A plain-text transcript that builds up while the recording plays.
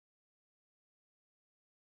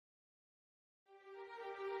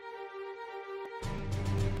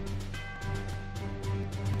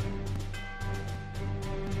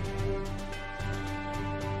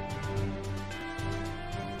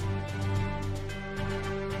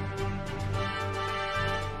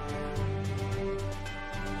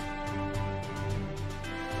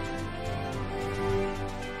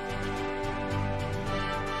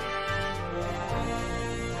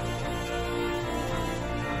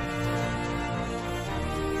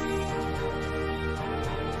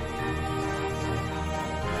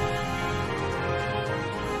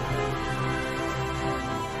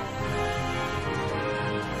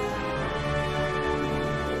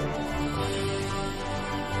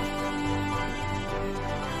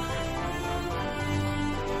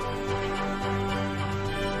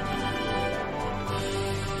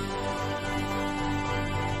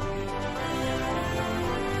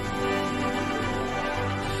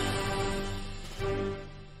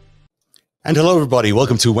And hello, everybody.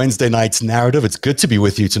 Welcome to Wednesday Night's Narrative. It's good to be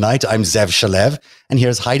with you tonight. I'm Zev Shalev, and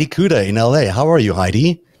here's Heidi Kuda in LA. How are you,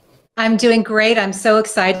 Heidi? I'm doing great. I'm so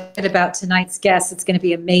excited about tonight's guest. It's going to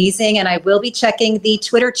be amazing. And I will be checking the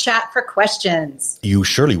Twitter chat for questions. You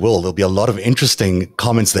surely will. There'll be a lot of interesting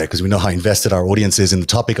comments there because we know how invested our audience is in the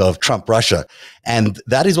topic of Trump-Russia. And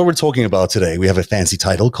that is what we're talking about today. We have a fancy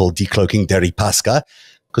title called Decloaking Deripaska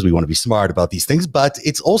because we want to be smart about these things. But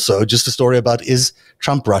it's also just a story about, is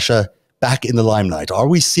Trump-Russia back in the limelight? Are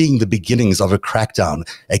we seeing the beginnings of a crackdown,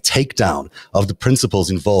 a takedown of the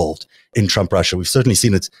principles involved in Trump-Russia? We've certainly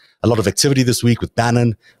seen it. A lot of activity this week with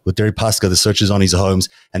Bannon, with Deripaska, the searches on his homes,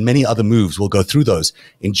 and many other moves. We'll go through those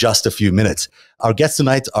in just a few minutes. Our guests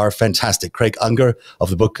tonight are fantastic. Craig Unger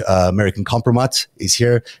of the book American Compromat is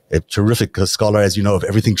here, a terrific scholar, as you know, of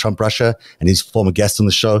everything Trump-Russia, and he's former guest on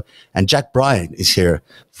the show. And Jack Bryan is here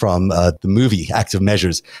from the movie Active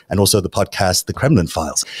Measures and also the podcast The Kremlin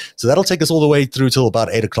Files. So that'll take us all the way through till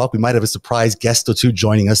about 8 o'clock. We might have a surprise guest or two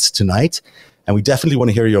joining us tonight. And we definitely want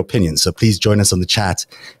to hear your opinions. So please join us on the chat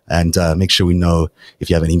and make sure we know if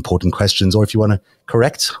you have any important questions or if you want to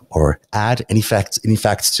correct or add any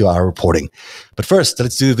facts to our reporting. But first,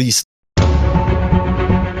 let's do these.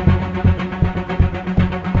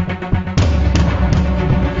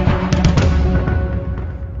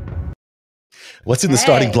 What's in the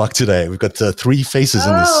starting block today? We've got three faces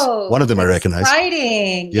in this. One of them I recognize.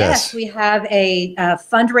 Exciting. Yes, we have a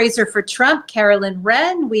fundraiser for Trump, Carolyn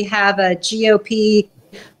Wren. We have a GOP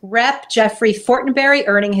rep, Jeffrey Fortenberry,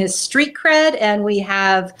 earning his street cred. And we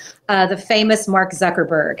have the famous Mark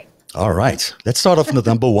Zuckerberg. All right. Let's start off with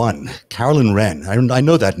number one, Carolyn Wren. I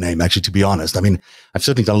know that name, actually, to be honest. I mean, I've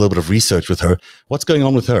certainly done a little bit of research with her. What's going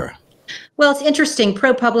on with her? Well, it's interesting.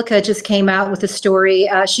 ProPublica just came out with a story.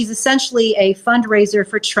 She's essentially a fundraiser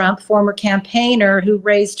for Trump, former campaigner who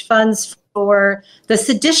raised funds for the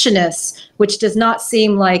seditionists, which does not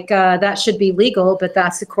seem like that should be legal, but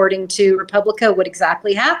that's according to ProPublica what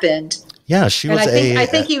exactly happened. Yeah, she was I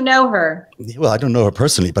think you know her. Well, I don't know her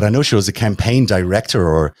personally, but I know she was a campaign director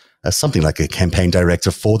or something like a campaign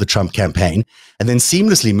director for the Trump campaign, and then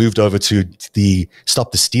seamlessly moved over to the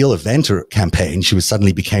Stop the Steal event campaign. She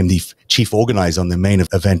suddenly became the chief organizer on the main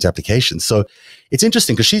event application. So it's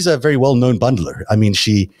interesting because she's a very well-known bundler. I mean,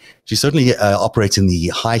 she certainly operates in the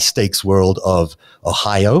high-stakes world of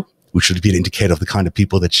Ohio, which would be an indicator of the kind of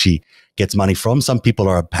people that she gets money from. Some people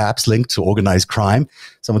are perhaps linked to organized crime.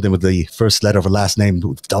 Some of them with the first letter of a last name,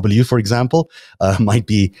 W, for example, might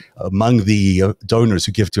be among the donors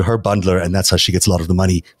who give to her bundler, and that's how she gets a lot of the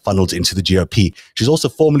money funneled into the GOP. She's also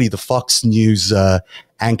formerly the Fox News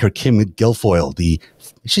anchor Kim Guilfoyle.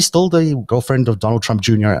 Is she still the girlfriend of Donald Trump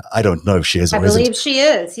Jr.? I don't know if she is or isn't. I believe she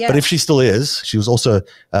is, yes. But if she still is, she was also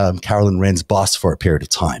Carolyn Wren's boss for a period of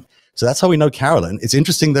time. So that's how we know Carolyn. It's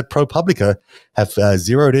interesting that ProPublica have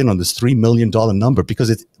zeroed in on this $3 million number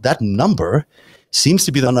because that number seems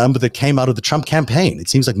to be the number that came out of the Trump campaign. It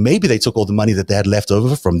seems like maybe they took all the money that they had left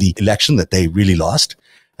over from the election that they really lost,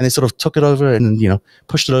 and they sort of took it over and,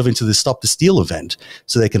 pushed it over into the Stop the Steal event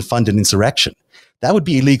so they can fund an insurrection. That would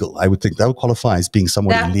be illegal. I would think that would qualify as being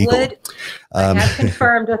somewhat illegal. I have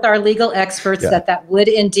confirmed with our legal experts that would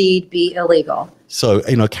indeed be illegal. So,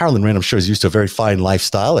 Carolyn Wren, I'm sure, is used to a very fine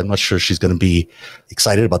lifestyle. I'm not sure she's going to be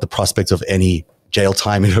excited about the prospect of any jail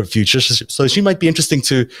time in her future. So she might be interesting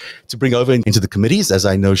to bring over into the committees, as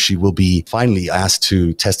I know she will be finally asked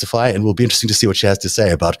to testify, and will be interesting to see what she has to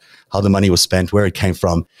say about how the money was spent, where it came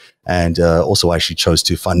from, and also why she chose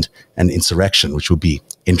to fund an insurrection, which will be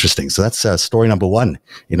interesting. So that's story number one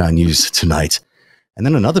in our news tonight. And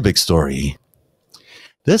then another big story.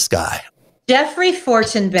 This guy. Jeffrey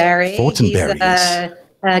Fortenberry. He's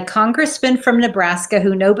a congressman from Nebraska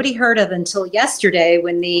who nobody heard of until yesterday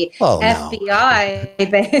when the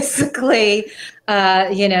FBI basically,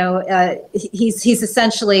 he's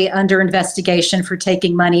essentially under investigation for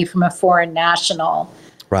taking money from a foreign national.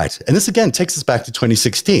 Right. And this, again, takes us back to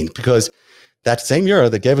 2016, because that same year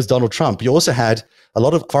that gave us Donald Trump, you also had a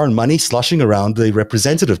lot of foreign money sloshing around the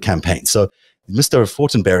representative campaign. So Mr.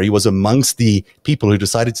 Fortenberry was amongst the people who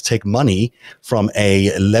decided to take money from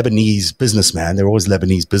a Lebanese businessman. There were always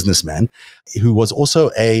Lebanese businessmen who was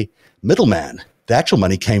also a middleman. The actual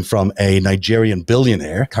money came from a Nigerian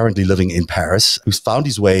billionaire currently living in Paris, who's found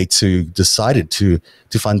his way to decided to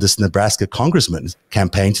fund this Nebraska congressman's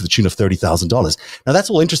campaign to the tune of $30,000. Now, that's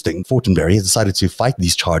all interesting. Fortenberry has decided to fight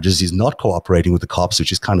these charges. He's not cooperating with the cops,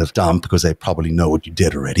 which is kind of dumb because they probably know what you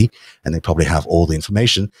did already, and they probably have all the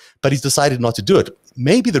information. But he's decided not to do it.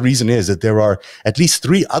 Maybe the reason is that there are at least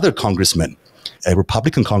 3 other congressmen,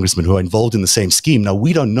 Republican congressmen, who are involved in the same scheme. Now,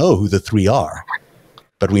 we don't know who the 3 are.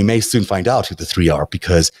 But we may soon find out who the three are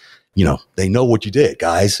because, they know what you did,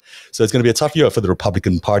 guys. So it's going to be a tough year for the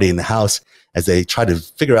Republican Party in the House as they try to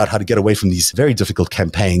figure out how to get away from these very difficult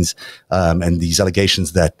campaigns and these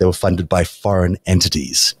allegations that they were funded by foreign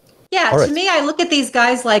entities. Yeah, to me, I look at these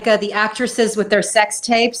guys like the actresses with their sex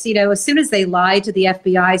tapes. As soon as they lie to the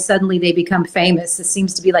FBI, suddenly they become famous. It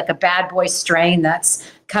seems to be like a bad boy strain that's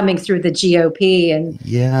coming through the GOP. And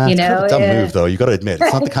it's kind of a dumb move, though. You got to admit,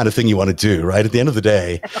 it's not the kind of thing you want to do, right? At the end of the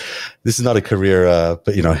day, this is not a career,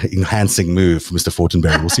 enhancing move for Mr.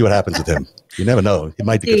 Fortenberry. We'll see what happens with him. You never know. It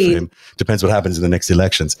might be good for him. Depends what happens in the next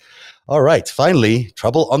elections. All right. Finally,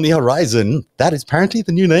 trouble on the horizon. That is apparently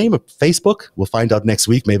the new name of Facebook. We'll find out next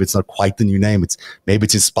week. Maybe it's not quite the new name. Maybe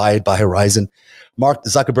it's inspired by Horizon. Mark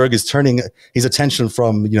Zuckerberg is turning his attention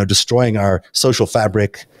from, destroying our social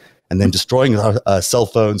fabric and then destroying our cell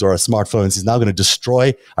phones or our smartphones. He's now going to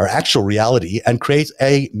destroy our actual reality and create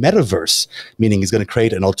a metaverse, meaning he's going to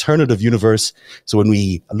create an alternative universe. So when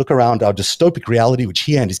we look around our dystopic reality, which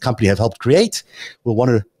he and his company have helped create, we'll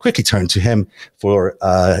want to quickly turn to him for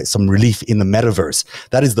some relief in the metaverse.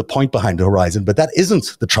 That is the point behind the horizon, but that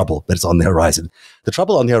isn't the trouble that is on the horizon. The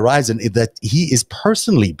trouble on the horizon is that he is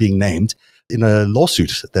personally being named in a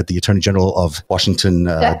lawsuit that the Attorney General of Washington,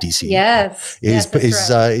 D.C.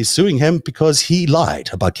 is suing him because he lied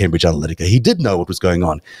about Cambridge Analytica. He did know what was going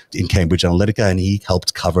on in Cambridge Analytica, and he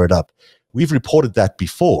helped cover it up. We've reported that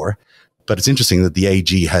before, but it's interesting that the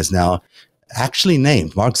AG has now actually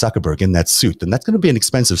named Mark Zuckerberg in that suit. And that's going to be an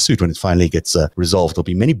expensive suit when it finally gets resolved. There'll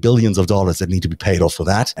be many billions of dollars that need to be paid off for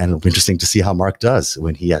that. And it'll be interesting to see how Mark does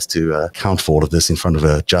when he has to account for all of this in front of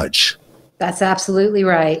a judge. That's absolutely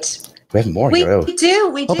right. We have more here. We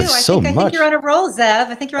do. I think you're on a roll, Zev.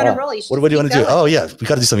 I think you're on a roll. What do you want to do? Oh, yeah. We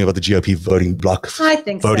got to do something about the GOP voting bloc.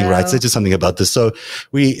 Voting rights. Let's do something about this. So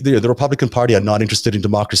the Republican Party are not interested in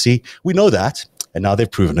democracy. We know that. And now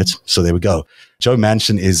they've proven it. So there we go. Joe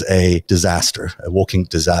Manchin is a disaster, a walking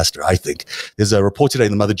disaster, I think. There's a report today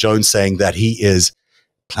in the Mother Jones saying that he is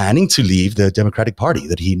planning to leave the Democratic Party,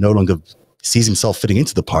 that he no longer sees himself fitting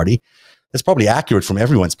into the party. That's probably accurate from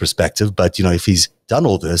everyone's perspective. But, if he's done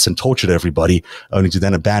all this and tortured everybody only to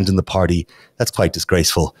then abandon the party, that's quite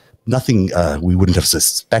disgraceful. Nothing we wouldn't have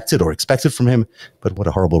suspected or expected from him, but what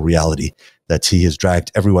a horrible reality that he has dragged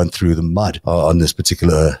everyone through the mud on this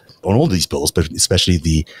particular, on all these bills, but especially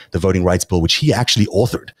the voting rights bill, which he actually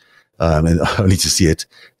authored, and only to see it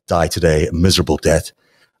die today, a miserable death.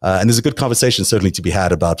 And there's a good conversation certainly to be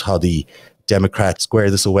had about how the Democrats square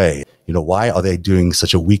this away. Why are they doing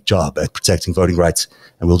such a weak job at protecting voting rights?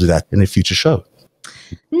 And we'll do that in a future show.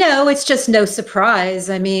 No, it's just no surprise.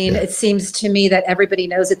 I mean, It seems to me that everybody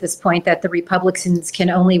knows at this point that the Republicans can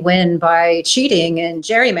only win by cheating and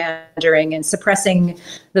gerrymandering and suppressing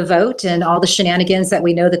the vote and all the shenanigans that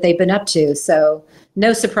we know that they've been up to. So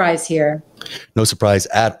no surprise here. No surprise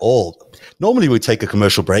at all. Normally we take a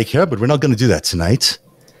commercial break here, but we're not going to do that tonight.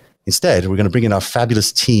 Instead, we're going to bring in our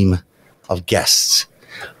fabulous team of guests.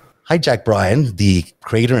 Hi, Jack Bryan, the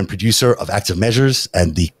creator and producer of Active Measures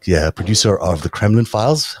and the producer of the Kremlin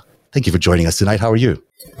Files. Thank you for joining us tonight. How are you?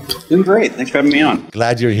 Doing great. Thanks for having me on.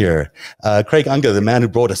 Glad you're here. Craig Unger, the man who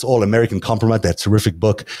brought us all American Compromise, that terrific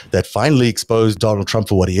book that finally exposed Donald Trump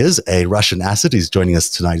for what he is, a Russian asset. He's joining us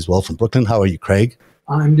tonight as well from Brooklyn. How are you, Craig?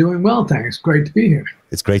 I'm doing well, thanks. Great to be here.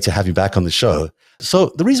 It's great to have you back on the show.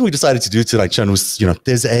 So the reason we decided to do tonight, Sean, was,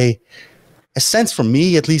 there's a sense from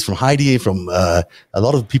me, at least from Heidi, from a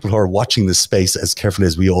lot of people who are watching this space as carefully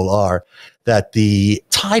as we all are, that the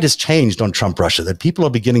tide has changed on Trump Russia, that people are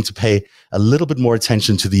beginning to pay a little bit more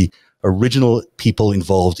attention to the original people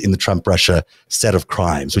involved in the Trump Russia set of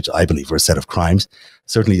crimes, which I believe were a set of crimes.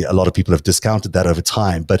 Certainly a lot of people have discounted that over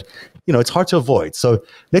time, but it's hard to avoid. So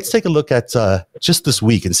let's take a look at just this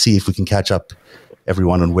week and see if we can catch up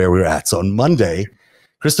everyone on where we're at. So on Monday,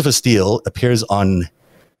 Christopher Steele appears on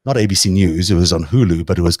not ABC News, it was on Hulu,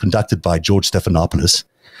 but it was conducted by George Stephanopoulos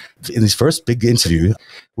in his first big interview,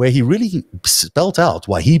 where he really spelled out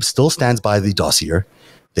why he still stands by the dossier,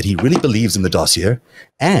 that he really believes in the dossier,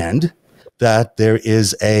 and that there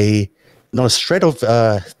is not a shred of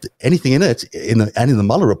anything in it, and in the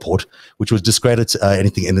Mueller report, which would discredit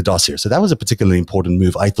anything in the dossier. So that was a particularly important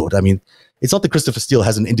move, I thought. I mean, it's not that Christopher Steele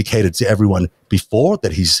hasn't indicated to everyone before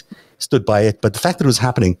that he's stood by it, but the fact that it was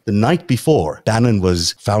happening the night before Bannon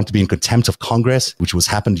was found to be in contempt of Congress, which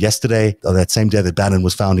happened yesterday, or that same day that Bannon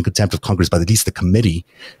was found in contempt of Congress by at least the committee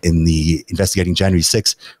in the investigating January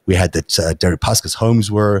 6th, we had that Deripaska's homes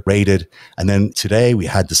were raided. And then today we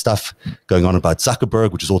had the stuff going on about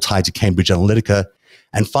Zuckerberg, which is all tied to Cambridge Analytica.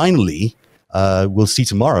 And finally, we'll see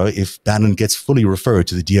tomorrow if Bannon gets fully referred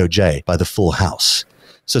to the DOJ by the full House.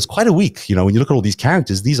 So it's quite a week. You know, when you look at all these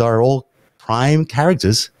characters, these are all prime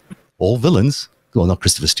characters, all villains. Well, not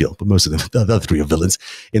Christopher Steele, but most of them, the other three are villains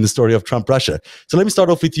in the story of Trump Russia. So let me start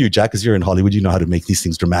off with you, Jack, because you're in Hollywood. You know how to make these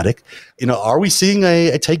things dramatic. You know, are we seeing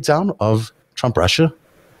a takedown of Trump Russia?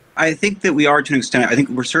 I think that we are to an extent. I think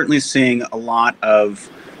we're certainly seeing a lot of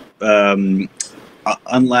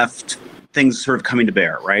unleft things sort of coming to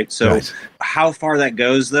bear, right? So how far that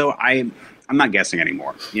goes, though, I'm not guessing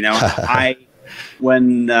anymore. You know,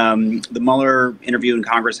 when the Mueller interview in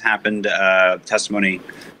Congress happened, testimony,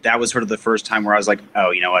 that was sort of the first time where I was like, oh,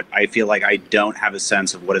 you know what? I feel like I don't have a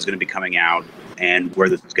sense of what is going to be coming out and where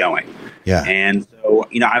this is going. Yeah. And so,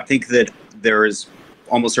 you know, I think that there is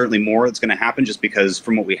almost certainly more that's going to happen just because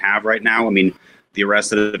from what we have right now, I mean, the arrests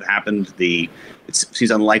that have happened, it seems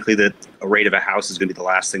unlikely that a raid of a house is going to be the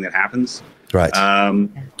last thing that happens. Right.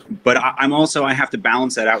 But I have to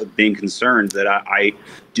balance that out with being concerned that I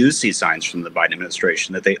do see signs from the Biden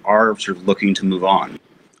administration that they are sort of looking to move on.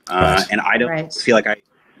 And I don't feel like I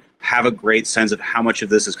have a great sense of how much of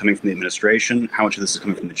this is coming from the administration, how much of this is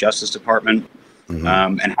coming from the Justice Department, and how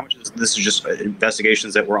much of this is just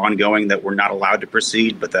investigations that were ongoing that were not allowed to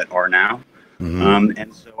proceed, but that are now.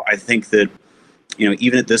 And so I think that, you know,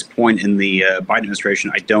 even at this point in the Biden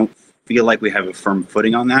administration, I don't feel like we have a firm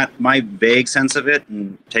footing on that. My vague sense of it,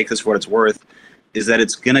 and take this for what it's worth, is that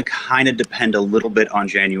it's going to kind of depend a little bit on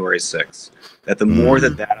January 6th. That the more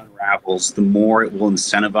that unravels, the more it will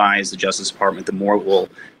incentivize the Justice Department, the more it will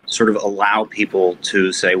sort of allow people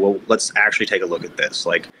to say, well, let's actually take a look at this.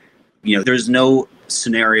 Like, you know, there's no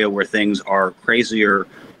scenario where things are crazier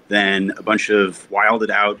than a bunch of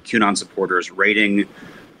wilded out QAnon supporters raiding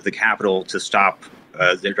the Capitol to stop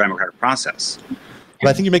the democratic process. But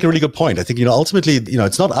I think you make a really good point. I think, you know, ultimately, you know,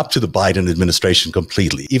 it's not up to the Biden administration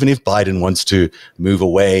completely. Even if Biden wants to move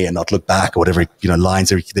away and not look back or whatever, you know, lines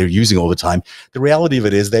they're using all the time, the reality of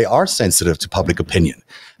it is they are sensitive to public opinion.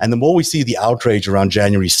 And the more we see the outrage around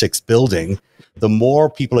January 6th building, the more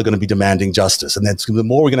people are going to be demanding justice. And then the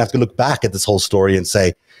more we're going to have to look back at this whole story and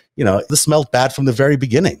say, you know, this smelled bad from the very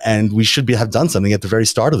beginning. And we should have done something at the very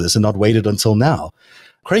start of this and not waited until now.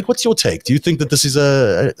 Craig, what's your take? Do you think that this is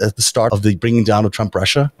the start of the bringing down of Trump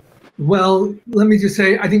Russia? Well, let me just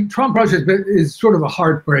say, I think Trump Russia is sort of a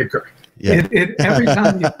heartbreaker. Yeah. Every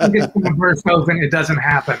time you think it's going to burst open, it doesn't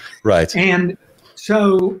happen. Right. And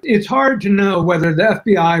so it's hard to know whether the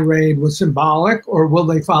FBI raid was symbolic or will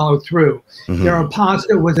they follow through.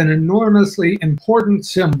 Deripaska was an enormously important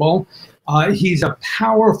symbol. He's a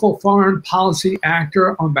powerful foreign policy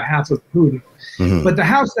actor on behalf of Putin. But the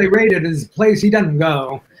house they raided is a place he doesn't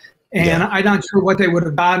go. And I'm not sure what they would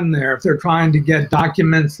have gotten there if they're trying to get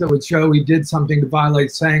documents that would show he did something to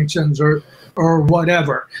violate sanctions or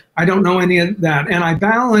whatever. I don't know any of that. And I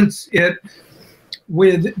balance it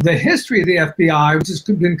with the history of the FBI, which has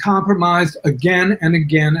been compromised again and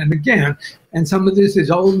again and again. And some of this is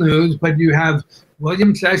old news, but you have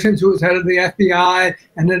William Sessions, who was head of the FBI,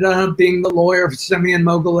 ended up being the lawyer for Semyon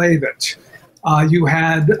Mogilevich. You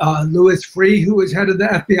had Louis Freeh, who was head of the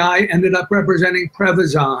FBI, ended up representing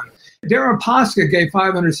Prevezon. Deripaska gave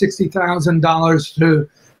 $560,000 to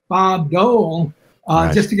Bob Dole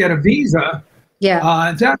just to get a visa.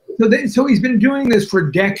 Yeah. So he's been doing this for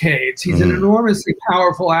decades. He's an enormously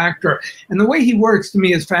powerful actor. And the way he works to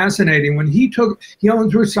me is fascinating. When he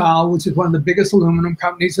owns Rusal, which is one of the biggest aluminum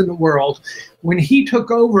companies in the world. When he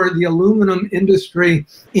took over the aluminum industry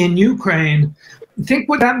in Ukraine, think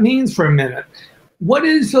what that means for a minute. What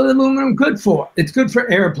is aluminum good for? It's good for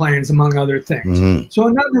airplanes, among other things. So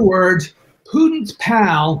in other words, Putin's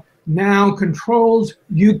pal now controls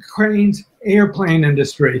Ukraine's airplane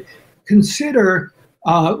industry. Consider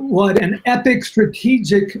what an epic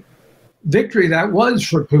strategic victory that was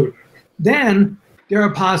for Putin. Then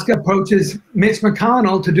Deripaska approaches Mitch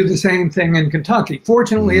McConnell to do the same thing in Kentucky.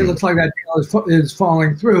 Fortunately, it looks like that deal is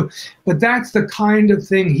falling through, but that's the kind of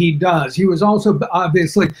thing he does. He was also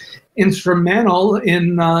obviously instrumental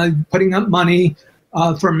in putting up money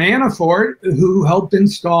for Manafort, who helped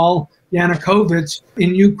install Yanukovych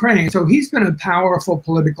in Ukraine. So he's been a powerful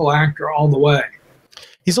political actor all the way.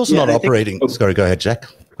 He's also not operating. Sorry, go ahead, Jack.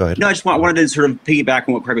 Go ahead. No, I just wanted to sort of piggyback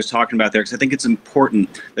on what Craig was talking about there, because I think it's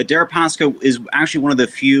important that Deripaska is actually one of the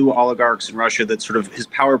few oligarchs in Russia that sort of his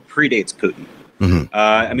power predates Putin.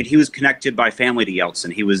 I mean, he was connected by family to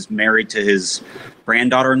Yeltsin. He was married to his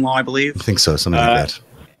granddaughter-in-law, I believe. I think so, something like that.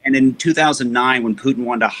 And in 2009, when Putin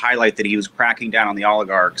wanted to highlight that he was cracking down on the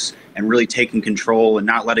oligarchs and really taking control and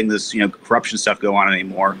not letting this, corruption stuff go on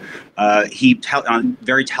anymore, he on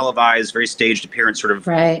very televised, very staged appearance, sort of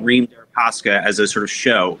reamed Deripaska as a sort of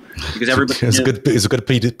show, because everybody it was a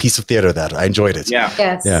good piece of theater. That I enjoyed it. Yeah.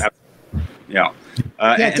 Yes. Yeah.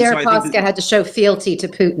 Deripaska had to show fealty to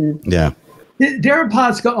Putin. Yeah.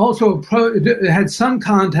 Deripaska also had some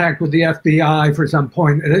contact with the FBI for some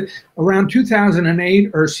point. Around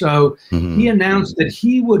 2008 or so, he announced that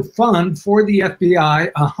he would fund for the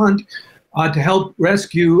FBI a hunt to help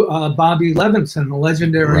rescue Bobby Levinson, the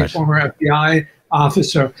legendary former FBI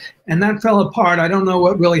officer. And that fell apart. I don't know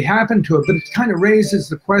what really happened to it, but it kind of raises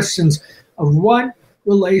the questions of what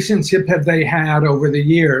relationship have they had over the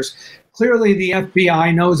years. Clearly, the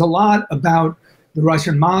FBI knows a lot about the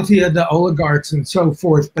Russian mafia, the oligarchs, and so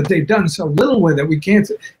forth, but they've done so little with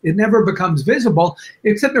it. It never becomes visible,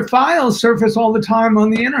 except their files surface all the time on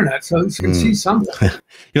the internet, so you can see something.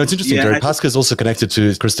 It's interesting. Deripaska is also connected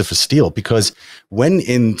to Christopher Steele, because when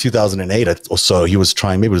in 2008 or so, he was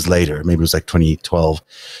trying, maybe it was later, maybe it was like 2012,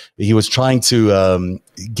 he was trying to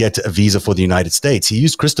get a visa for the United States. He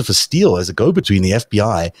used Christopher Steele as a go-between the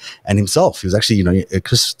FBI and himself. He was actually,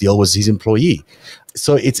 Christopher Steele was his employee.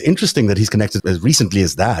 So it's interesting that he's connected as recently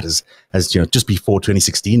as that, as just before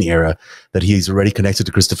 2016 era, that he's already connected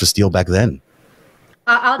to Christopher Steele back then.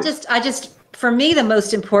 For me, the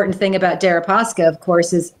most important thing about Deripaska, of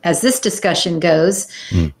course, is, as this discussion goes,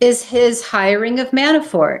 is his hiring of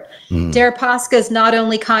Manafort. Deripaska is not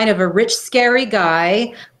only kind of a rich, scary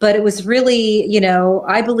guy, but it was really,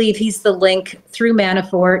 I believe he's the link through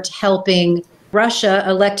Manafort helping Russia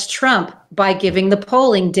elect Trump by giving the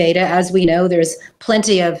polling data. As we know, there's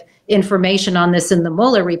plenty of information on this in the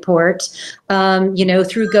Mueller report,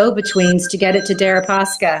 through go-betweens to get it to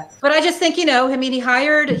Deripaska. But I just think, he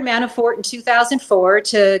hired Manafort in 2004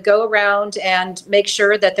 to go around and make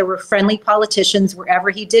sure that there were friendly politicians wherever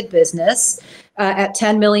he did business at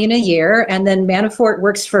 $10 million a year. And then Manafort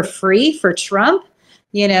works for free for Trump,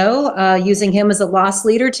 using him as a loss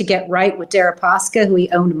leader to get right with Deripaska, who he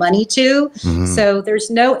owed money to. So there's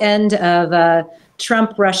no end of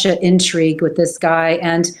Trump-Russia intrigue with this guy.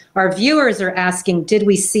 And our viewers are asking, did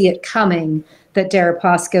we see it coming that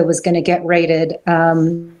Deripaska was going to get raided?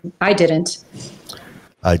 I didn't.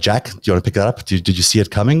 Jack, do you want to pick that up? Did you see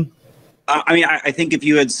it coming? I think if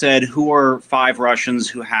you had said, who are 5 Russians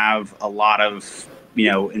who have a lot of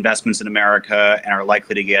investments in America and are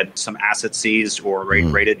likely to get some assets seized or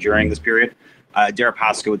raided during this period,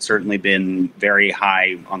 Deripaska would certainly been very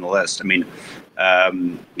high on the list.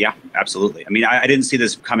 Yeah, absolutely. I didn't see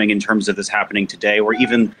this coming in terms of this happening today, or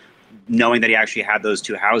even knowing that he actually had those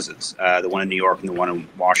 2 houses, the one in New York and the one in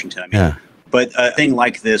Washington. But a thing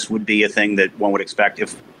like this would be a thing that one would expect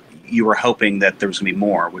if you were hoping that there was going to be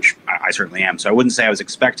more, which I certainly am. So I wouldn't say I was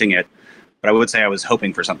expecting it, but I would say I was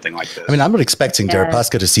hoping for something like this. I'm not expecting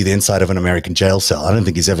Deripaska to see the inside of an American jail cell. I don't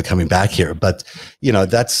think he's ever coming back here, but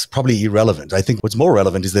that's probably irrelevant. I think what's more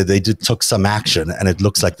relevant is that they took some action, and it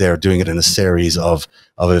looks like they're doing it in a series of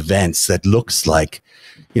events that looks like,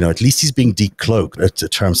 at least he's being decloaked. It's a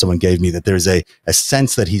term someone gave me, that there's a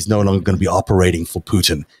sense that he's no longer going to be operating for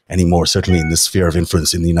Putin anymore, certainly in the sphere of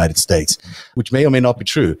influence in the United States, which may or may not be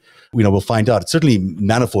true. We'll find out. Certainly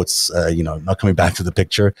Manafort's, not coming back to the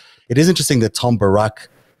picture. It is interesting that Tom Barak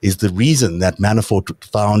is the reason that Manafort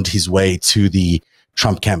found his way to the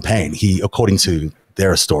Trump campaign. He, according to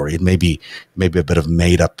their story, it may be a bit of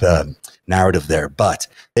made up narrative there, but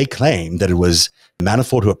they claim that it was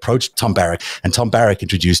Manafort who approached Tom Barak, and Tom Barak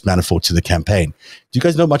introduced Manafort to the campaign. Do you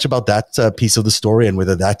guys know much about that piece of the story, and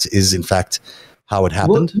whether that is in fact how it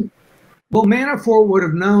happened? Well, Manafort would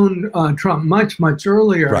have known Trump much, much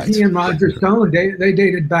earlier. Right. He and Roger Stone, they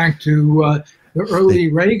dated back to the early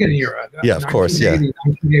Reagan era. Yeah, of course,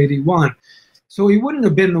 1981. So he wouldn't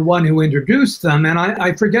have been the one who introduced them. And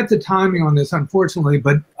I forget the timing on this, unfortunately,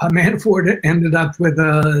 but Manafort ended up with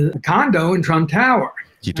a condo in Trump Tower.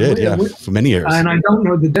 He did, for many years. And I don't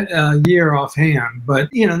know the year offhand, but,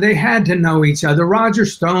 they had to know each other. Roger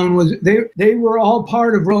Stone they were all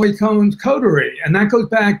part of Roy Cohn's coterie. And that goes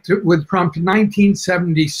back with Trump to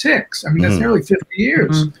 1976. That's nearly 50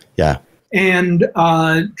 years. Yeah. And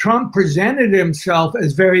Trump presented himself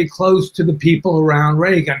as very close to the people around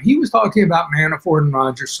Reagan. He was talking about Manafort and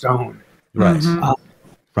Roger Stone. Right.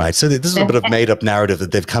 Right. So this is a bit of made up narrative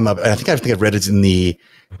that they've come up. And I think I've read it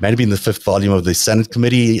might have been the 5th volume of the Senate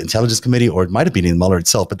Committee, Intelligence Committee, or it might have been in Mueller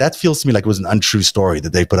itself. But that feels to me like it was an untrue story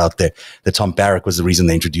that they put out there, that Tom Barak was the reason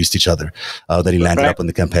they introduced each other, that he landed up on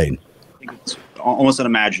the campaign. I think it's almost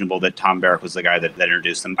unimaginable that Tom Barak was the guy that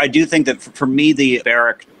introduced them. I do think that for me, the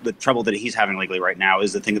trouble that he's having legally right now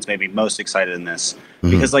is the thing that's made me most excited in this.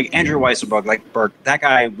 Because like Andrew Weisselberg, that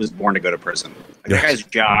guy was born to go to prison. That guy's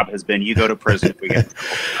job has been, you go to prison if we get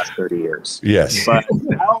the last 30 years. Yes. But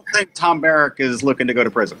I don't think Tom Barak is looking to go to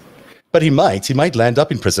prison. But he might land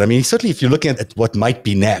up in prison. Certainly if you're looking at what might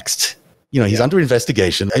be next, He's under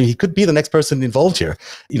investigation. I mean, he could be the next person involved here.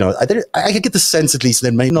 I get the sense, at least,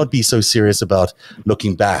 they may not be so serious about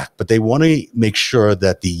looking back, but they want to make sure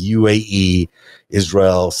that the UAE,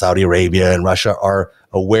 Israel, Saudi Arabia, and Russia are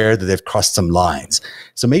aware that they've crossed some lines.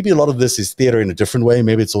 So maybe a lot of this is theater in a different way.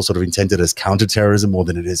 Maybe it's all sort of intended as counterterrorism more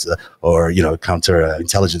than it is,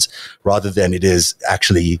 counterintelligence, rather than it is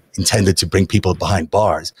actually intended to bring people behind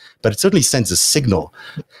bars. But it certainly sends a signal,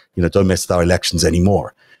 don't mess with our elections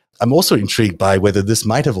anymore. I'm also intrigued by whether this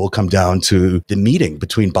might have all come down to the meeting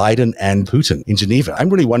between Biden and Putin in Geneva. I'm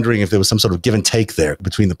really wondering if there was some sort of give and take there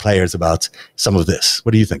between the players about some of this.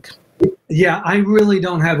 What do you think? Yeah, I really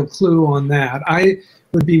don't have a clue on that. I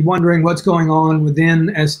would be wondering what's going on within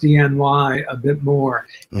SDNY a bit more.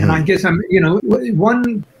 And I guess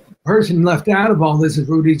one person left out of all this is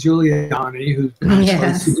Rudy Giuliani, who's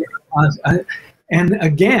and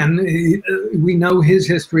again, we know his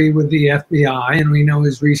history with the FBI and we know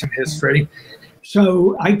his recent history.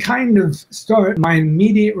 So I kind of my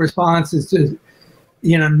immediate response is to,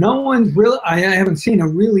 no one's really, I haven't seen a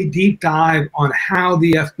really deep dive on how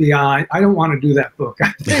the FBI, I don't want to do that book,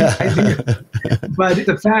 I think, but it's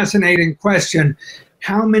a fascinating question.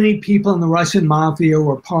 How many people in the Russian mafia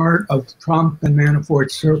were part of Trump and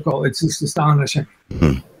Manafort's circle? It's just astonishing.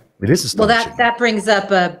 Mm-hmm. It is astonishing. Well, that brings up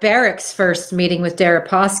Barrick's first meeting with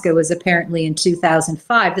Deripaska was apparently in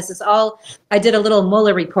 2005. This is all, I did a little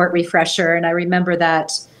Mueller report refresher, and I remember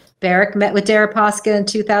that Barrick met with Deripaska in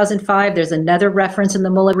 2005. There's another reference in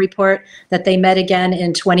the Mueller report that they met again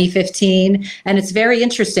in 2015. And it's very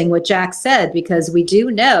interesting what Jack said, because we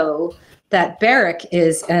do know that Barrick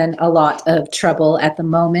is in a lot of trouble at the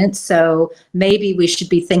moment. So maybe we should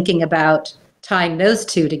be thinking about tying those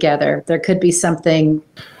two together. There could be something.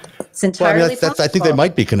 I think they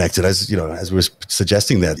might be connected, as we were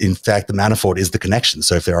suggesting that. In fact, the Manafort is the connection.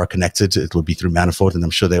 So if they are connected, it will be through Manafort, and I'm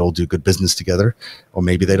sure they all do good business together, or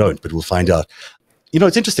maybe they don't, but we'll find out.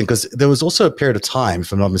 It's interesting because there was also a period of time,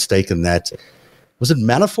 if I'm not mistaken, that was it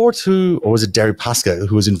Manafort or was it Deripaska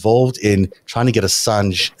who was involved in trying to get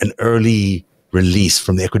Assange an early release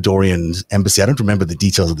from the Ecuadorian embassy? I don't remember the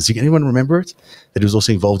details of this. Anyone remember it? That he was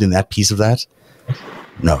also involved in that piece of that?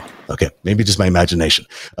 No. Okay. Maybe just my imagination.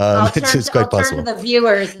 It's quite possible. To the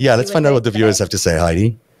viewers. Yeah, let's find out what the viewers have to say,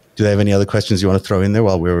 Heidi. Do they have any other questions you want to throw in there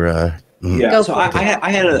while we're... Yeah, so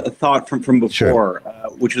I had a thought from before, sure.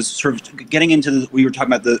 Which was sort of getting into we were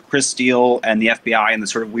talking about the Chris Steele and the FBI and the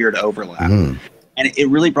sort of weird overlap. And it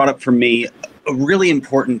really brought up for me a really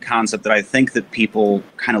important concept that I think that people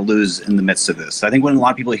kind of lose in the midst of this. I think when a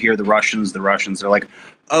lot of people hear the Russians, they're like,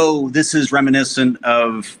 oh, this is reminiscent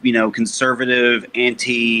of, conservative,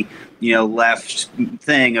 anti-left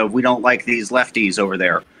thing of we don't like these lefties over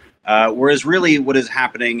there. Whereas really what is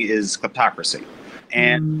happening is kleptocracy.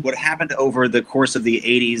 And what happened over the course of the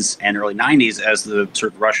 80s and early 90s as the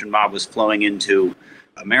sort of Russian mob was flowing into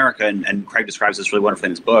America, and Craig describes this really wonderfully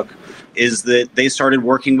in his book, is that they started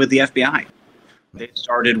working with the FBI.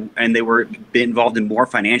 They were involved in more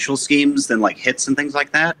financial schemes than like hits and things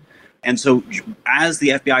like that. And so as the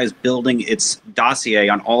FBI is building its dossier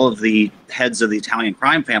on all of the heads of the Italian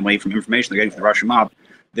crime family from information they're getting from the Russian mob,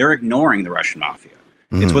 they're ignoring the Russian mafia.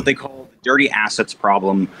 It's what they call the dirty assets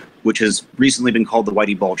problem, which has recently been called the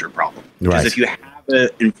Whitey Bulger problem. Because if you have an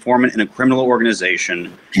informant in a criminal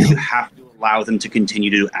organization, you have to allow them to continue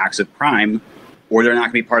to do acts of crime, or they're not going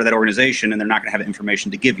to be part of that organization and they're not going to have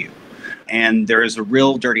information to give you. And there is a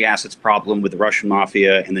real dirty assets problem with the Russian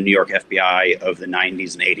mafia and the New York FBI of the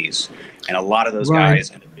 90s and 80s. And a lot of those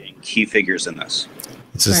guys end up being key figures in this.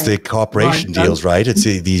 It's just the cooperation deals, right? It's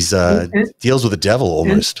these deals with the devil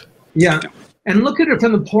almost. And look at it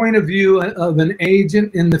from the point of view of an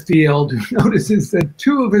agent in the field who notices that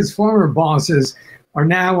two of his former bosses are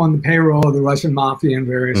now on the payroll of the Russian mafia and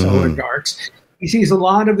various oligarchs. He sees a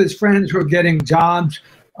lot of his friends who are getting jobs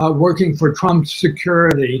working for Trump's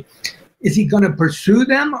security. Is he going to pursue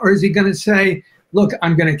them, or is he going to say, look,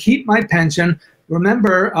 I'm going to keep my pension?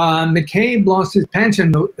 Remember, McCabe lost his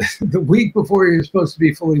pension the week before he was supposed to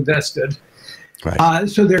be fully vested. Right.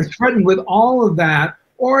 So they're threatened with all of that.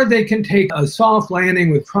 Or they can take a soft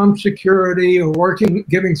landing with Trump security or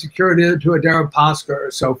giving security to a Deripaska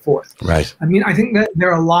or so forth. Right. I mean, I think that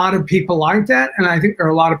there are a lot of people like that. And I think there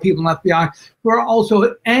are a lot of people in the FBI who are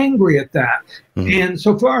also angry at that. And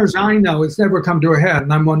so far as I know, it's never come to a head.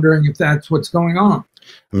 And I'm wondering if that's what's going on.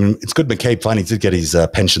 I mean, it's good McCabe finally did get his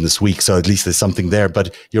pension this week, so at least there's something there.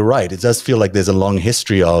 But you're right. It does feel like there's a long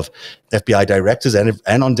history of FBI directors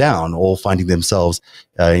and on down all finding themselves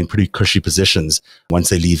in pretty cushy positions once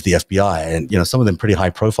they leave the FBI. And, some of them pretty high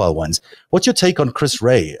profile ones. What's your take on Chris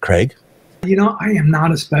Wray, Craig? I am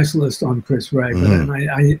not a specialist on Chris Wray,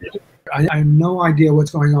 but I have no idea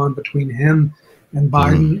what's going on between him and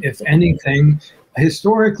Biden, if anything.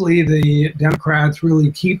 Historically, the Democrats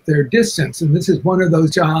really keep their distance, and this is one of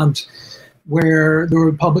those jobs where the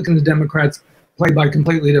Republicans and Democrats play by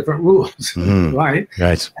completely different rules, right?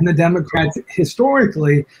 Right. And the Democrats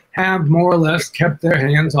historically have more or less kept their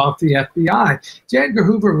hands off the FBI. J. Edgar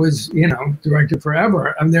Hoover was, director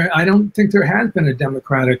forever. I mean, I don't think there has been a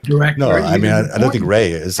Democratic director. No, I mean, I don't think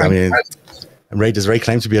Ray is. I mean, does Ray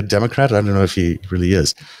claim to be a Democrat? I don't know if he really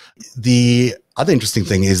is. The other interesting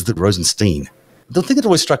thing is that Rosenstein. The thing that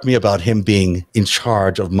always struck me about him being in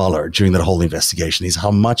charge of Mueller during that whole investigation is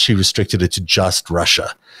how much he restricted it to just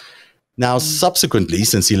Russia. Now, subsequently,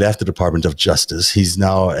 since he left the Department of Justice, he's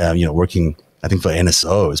now, working, I think, for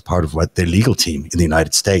NSO as part of their legal team in the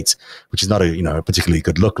United States, which is not a particularly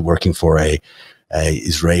good look, working for a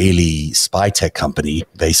Israeli spy tech company,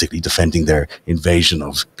 basically defending their invasion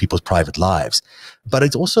of people's private lives. But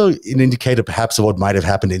it's also an indicator, perhaps, of what might have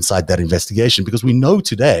happened inside that investigation, because we know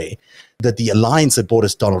today that the alliance that brought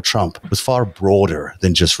us Donald Trump was far broader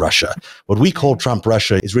than just Russia. What we call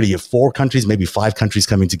Trump-Russia is really 4 countries, maybe 5 countries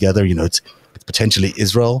coming together. It's potentially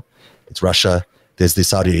Israel, it's Russia, there's the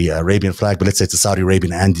Saudi Arabian flag, but let's say it's the Saudi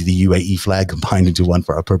Arabian and the UAE flag combined into one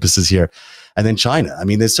for our purposes here. And then China. I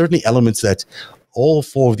mean, there's certainly elements that all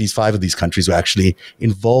 5 of these countries were actually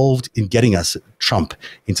involved in getting us Trump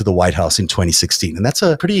into the White House in 2016. And that's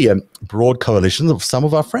a pretty broad coalition of some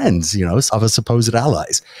of our friends, of our supposed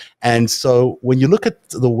allies. And so when you look at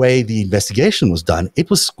the way the investigation was done, it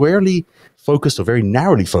was squarely focused, or very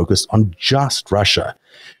narrowly focused, on just Russia,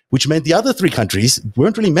 which meant the other 3 countries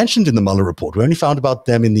weren't really mentioned in the Mueller report. We only found about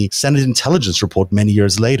them in the Senate Intelligence Report many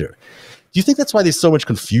years later. Do you think that's why there's so much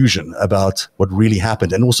confusion about what really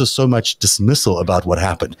happened, and also so much dismissal about what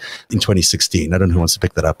happened in 2016? I don't know who wants to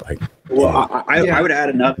pick that up. I would add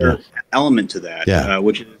another element to that,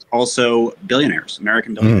 which is also billionaires,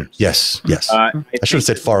 American billionaires. Yes. I should have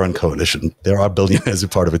said foreign coalition. There are billionaires who are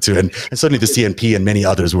part of it too, and certainly the CNP and many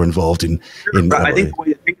others were involved in. I think the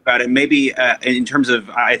way to think about it, maybe in terms of,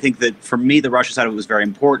 I think that for me, the Russia side of it was very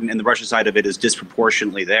important, and the Russia side of it is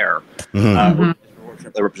disproportionately there.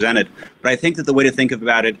 Represented, but I think that the way to think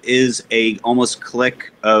about it is a almost clique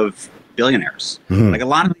of billionaires. Like a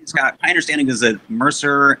lot of these guys, my understanding is that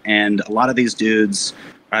Mercer and a lot of these dudes,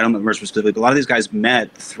 I don't know Mercer specifically, but a lot of these guys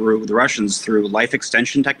met through the Russians through life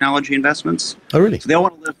extension technology investments. Oh, really? So they all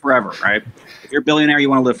want to live forever, right? If you're a billionaire, you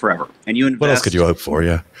want to live forever, and you invest. What else could you hope for?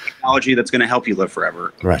 Yeah, technology that's going to help you live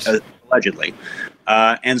forever, right? Allegedly,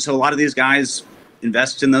 and so a lot of these guys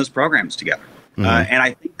invest in those programs together, and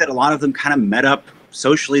I think that a lot of them kind of met up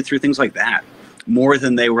socially through things like that, more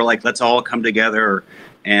than they were like, let's all come together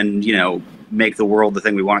and, make the world the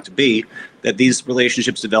thing we want it to be. That these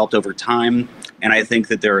relationships developed over time. And I think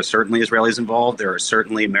that there are certainly Israelis involved. There are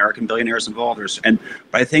certainly American billionaires involved. But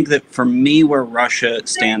I think that for me, where Russia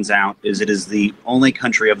stands out is it is the only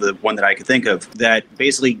country of the one that I could think of that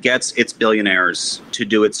basically gets its billionaires to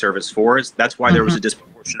do its service for us. That's why there was a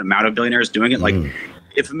disproportionate amount of billionaires doing it. Like,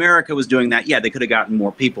 if America was doing that, they could have gotten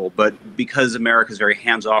more people. But because America is very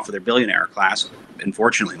hands-off with their billionaire class,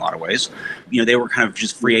 unfortunately, in a lot of ways, they were kind of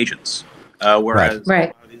just free agents. Whereas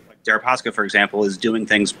like Deripaska, for example, is doing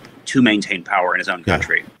things to maintain power in his own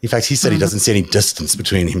country. In fact, he said he doesn't see any distance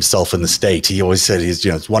between himself and the state. He always said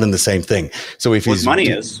it's one and the same thing. So if his money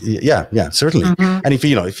is, certainly. And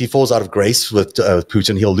if he falls out of grace with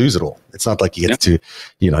Putin, he'll lose it all. It's not like he gets to,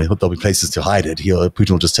 there'll be places to hide it. Putin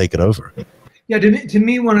will just take it over. Yeah, to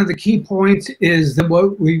me, one of the key points is that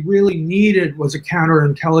what we really needed was a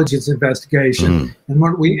counterintelligence investigation. And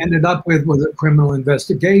what we ended up with was a criminal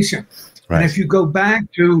investigation. Right. And if you go back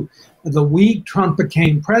to the week Trump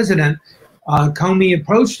became president, Comey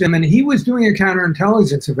approached him, and he was doing a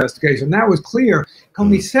counterintelligence investigation. That was clear.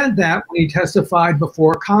 Comey said that when he testified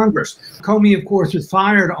before Congress. Comey, of course, was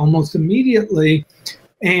fired almost immediately.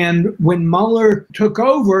 And when Mueller took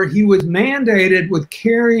over, he was mandated with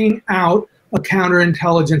carrying out a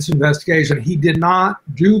counterintelligence investigation. He did not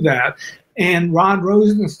do that. And Rod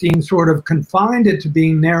Rosenstein sort of confined it to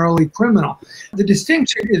being narrowly criminal. The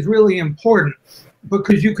distinction is really important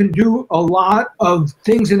because you can do a lot of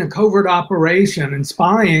things in a covert operation and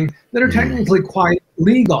spying that are technically quite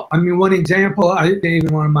legal. I mean, one example I gave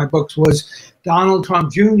in one of my books was Donald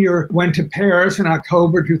Trump Jr. went to Paris in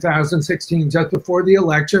October 2016, just before the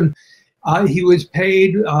election. He was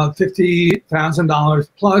paid $50,000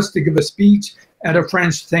 plus to give a speech at a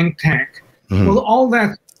French think tank. Well, all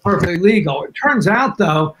that's perfectly legal. It turns out,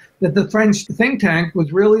 though, that the French think tank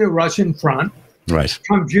was really a Russian front. Right.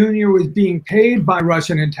 Trump Jr. was being paid by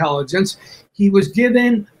Russian intelligence. He was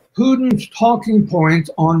given Putin's talking points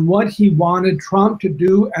on what he wanted Trump to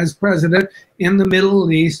do as president in the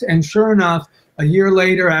Middle East. And sure enough, a year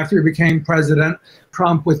later, after he became president,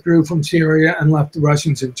 Trump withdrew from Syria and left the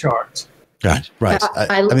Russians in charge. Right.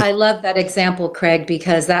 I love that example, Craig,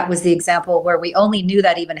 because that was the example where we only knew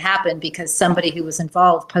that even happened because somebody who was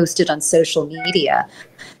involved posted on social media,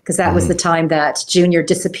 because that was the time that Junior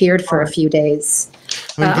disappeared for a few days.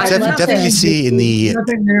 Definitely see in the...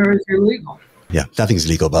 Nothing there is illegal. Yeah, nothing's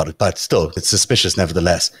illegal about it, but still, it's suspicious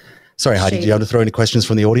nevertheless. Sorry, Heidi, do you want to throw any questions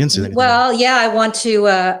from the audience? Well, yeah, I want to,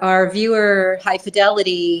 our viewer, High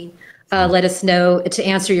Fidelity, let us know, to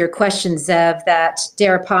answer your question, Zev, that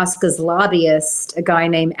Deripaska's lobbyist, a guy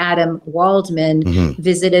named Adam Waldman,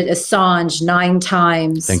 visited Assange 9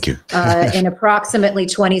 times. Thank you. In approximately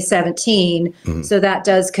 2017. So that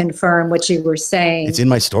does confirm what you were saying. It's in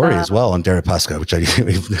my story as well on Deripaska, which I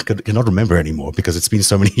cannot remember anymore because it's been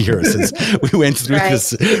so many years since we went through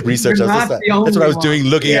this research. That's what I was doing,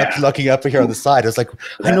 looking up here on the side. I was like,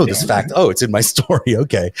 I know this fact. Oh, it's in my story.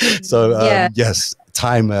 Okay. So yes.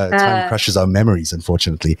 Time crushes our memories,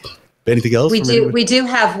 unfortunately. Anything else? We do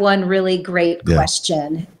have one really great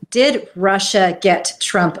question. Did Russia get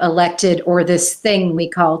Trump elected, or this thing we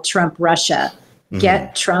call Trump Russia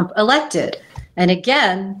get Trump elected? And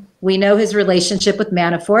again, we know his relationship with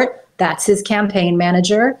Manafort. That's his campaign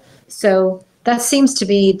manager. So that seems to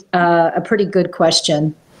be a pretty good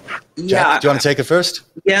question. Jack, do you want to take it first?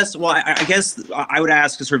 Yes. Well, I guess I would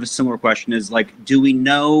ask a sort of a similar question: is like, do we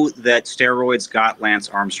know that steroids got Lance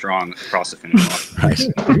Armstrong across the finish line?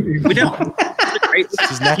 Right. We don't. It's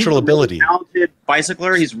his natural ability. He's a talented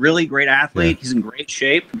bicycler. He's a really great athlete. He's in great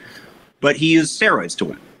shape, but he used steroids to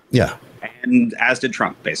win. Yeah. And as did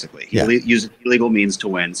Trump, basically. He used illegal means to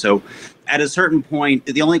win. So at a certain point,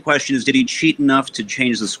 the only question is, did he cheat enough to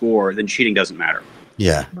change the score? Then cheating doesn't matter.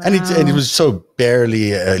 Yeah, wow. and it was so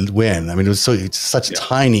barely a win. I mean, it's such a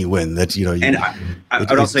tiny win that, And I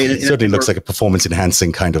would also say it certainly looks like a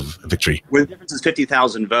performance-enhancing kind of victory. Where the difference is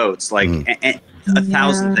 50,000 votes, like and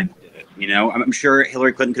 1,000 things did it. I'm sure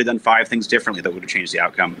Hillary Clinton could have done 5 things differently that would have changed the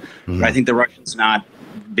outcome. But I think the Russians not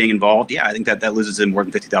being involved, I think that loses in more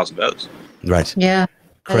than 50,000 votes. Right. Yeah.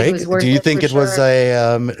 Craig, do you think it was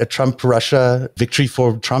a Trump-Russia victory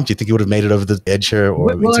for Trump? Do you think he would have made it over the edge here,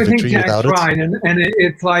 or it's a victory without it? Well, I think Jack's right, and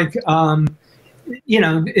it's like,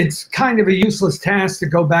 it's kind of a useless task to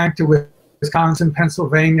go back to Wisconsin,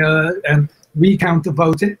 Pennsylvania, and recount the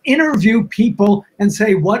votes and interview people and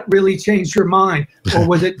say what really changed your mind, or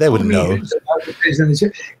was it? They wouldn't know.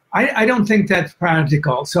 I don't think that's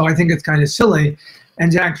practical, so I think it's kind of silly.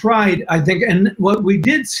 And Jack's right, I think, and what we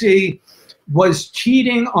did see was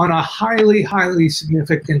cheating on a highly, highly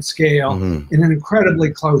significant scale in an incredibly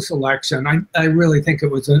close election. I really think it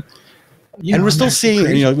was and we're still seeing,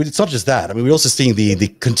 it's not just that. I mean, we're also seeing the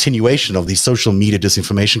continuation of these social media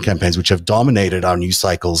disinformation campaigns, which have dominated our news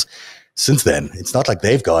cycles since then. It's not like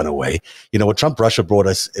they've gone away. What Trump Russia brought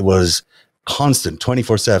us, it was constant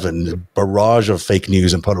 24/7 barrage of fake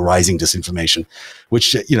news and polarizing disinformation,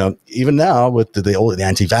 which, even now with the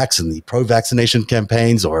anti-vax and the pro-vaccination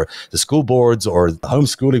campaigns, or the school boards, or the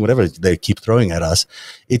homeschooling, whatever they keep throwing at us,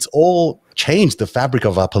 it's all changed the fabric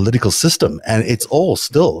of our political system. And it's all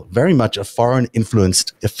still very much a foreign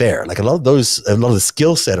influenced affair. Like a lot of the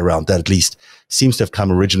skill set around that, at least, seems to have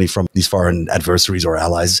come originally from these foreign adversaries or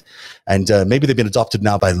allies. And maybe they've been adopted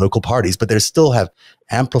now by local parties, but they still have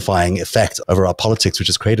amplifying effect over our politics, which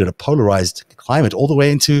has created a polarized climate all the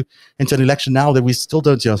way into an election now that we still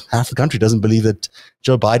don't, half the country doesn't believe that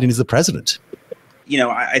Joe Biden is the president.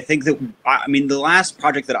 I think that, the last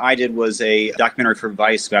project that I did was a documentary for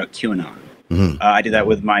Vice about QAnon. I did that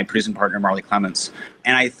with my producing partner, Marley Clements.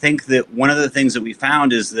 And I think that one of the things that we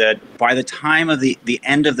found is that by the time of the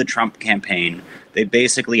end of the Trump campaign, they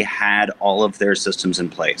basically had all of their systems in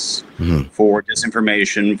place for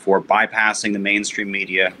disinformation, for bypassing the mainstream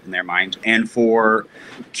media in their mind, and for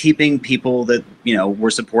keeping people that,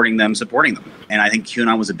 were supporting them. And I think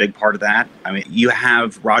QAnon was a big part of that. I mean, you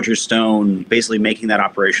have Roger Stone basically making that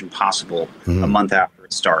operation possible a month after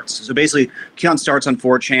it starts. So basically, QAnon starts on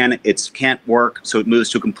 4chan. It can't work, so it moves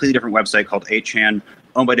to a completely different website called 8chan,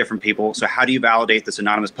 owned by different people. So how do you validate this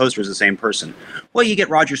anonymous poster is the same person? Well, you get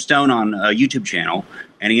Roger Stone on a YouTube channel,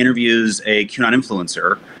 and he interviews a QAnon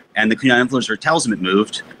influencer, and the QAnon influencer tells him it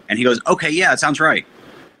moved, and he goes, okay, yeah, it sounds right.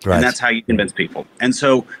 And that's how you convince people. And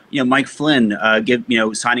so, Mike Flynn,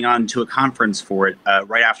 signing on to a conference for it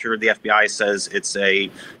right after the FBI says it's a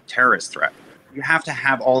terrorist threat. You have to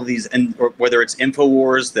have all of these, and or whether it's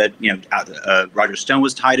InfoWars that Roger Stone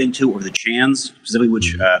was tied into, or the Chans, specifically,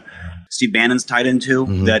 which Steve Bannon's tied into,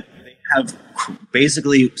 that they have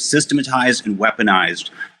basically systematized and weaponized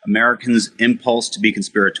Americans' impulse to be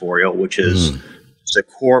conspiratorial, which is a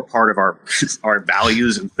core part of our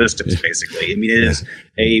values and systems, basically. I mean, it is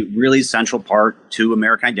a really central part to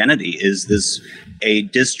American identity, is a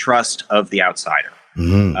distrust of the outsider.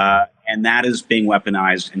 And that is being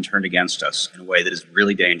weaponized and turned against us in a way that is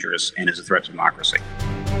really dangerous and is a threat to democracy.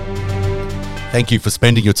 Thank you for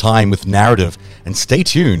spending your time with Narrative, and stay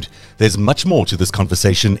tuned. There's much more to this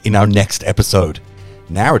conversation in our next episode.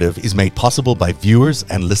 Narrative is made possible by viewers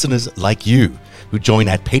and listeners like you who join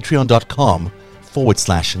at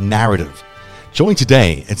patreon.com/narrative. Join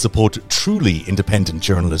today and support truly independent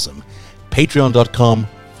journalism.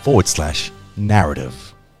 Patreon.com/narrative.